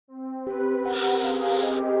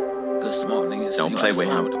Don't play with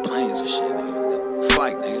him. The planes and shit, nigga.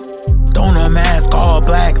 Flight, nigga. Don't a mask all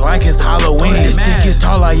black like it's Halloween. The stick is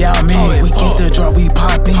tall like y'all mean. We get the drop, we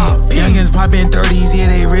poppin'. Youngins poppin' 30s,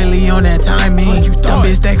 yeah, they really on that timing. Dumb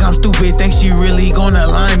bitch think I'm stupid, think she really gonna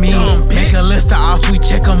line me. Make a list of ops, we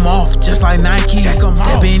check them off, just like Nike.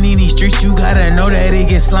 Steppin' in these streets, you gotta know that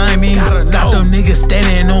it get slimy. Got them niggas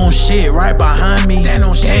standing on shit right behind me.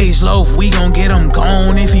 Gauge loaf, we gon' get them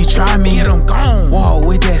gone if you try me. Whoa,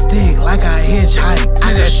 with that stick like I hitchhike.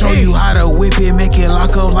 I can show you how to whip it, make it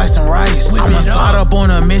lock up like some rice. I'ma slide up on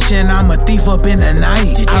a mission, I'm a thief up in the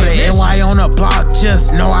night. Out of NY on the block,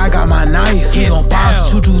 just know I got my knife. He gon'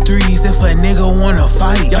 box 223s if a nigga wanna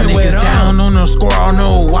fight. Y'all niggas down on the score, I don't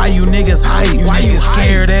know why you niggas hype. You niggas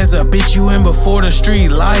scared as a bitch, you in before the street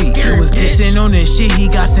light. He was dissing on this shit, he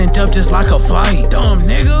got sent up just like a flight. Dumb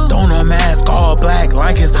nigga. Don't a mask all black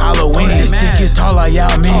like it's Halloween. The stick is tall like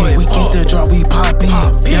y'all mean. We get the drop, we poppin'.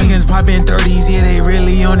 Youngins poppin' 30s, yeah, they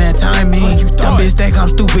really on that timing. Dumb bitch think I'm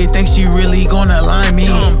stupid, think she really gonna line me.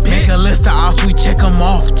 Make a list of ops, we check them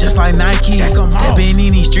off, just like Nike. Steppin'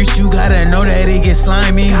 in these streets, you gotta know that it get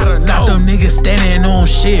slimy. Got them niggas standing on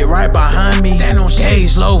shit right behind me.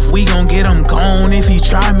 Gauge loaf, we gon' get them gone if you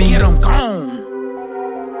try me.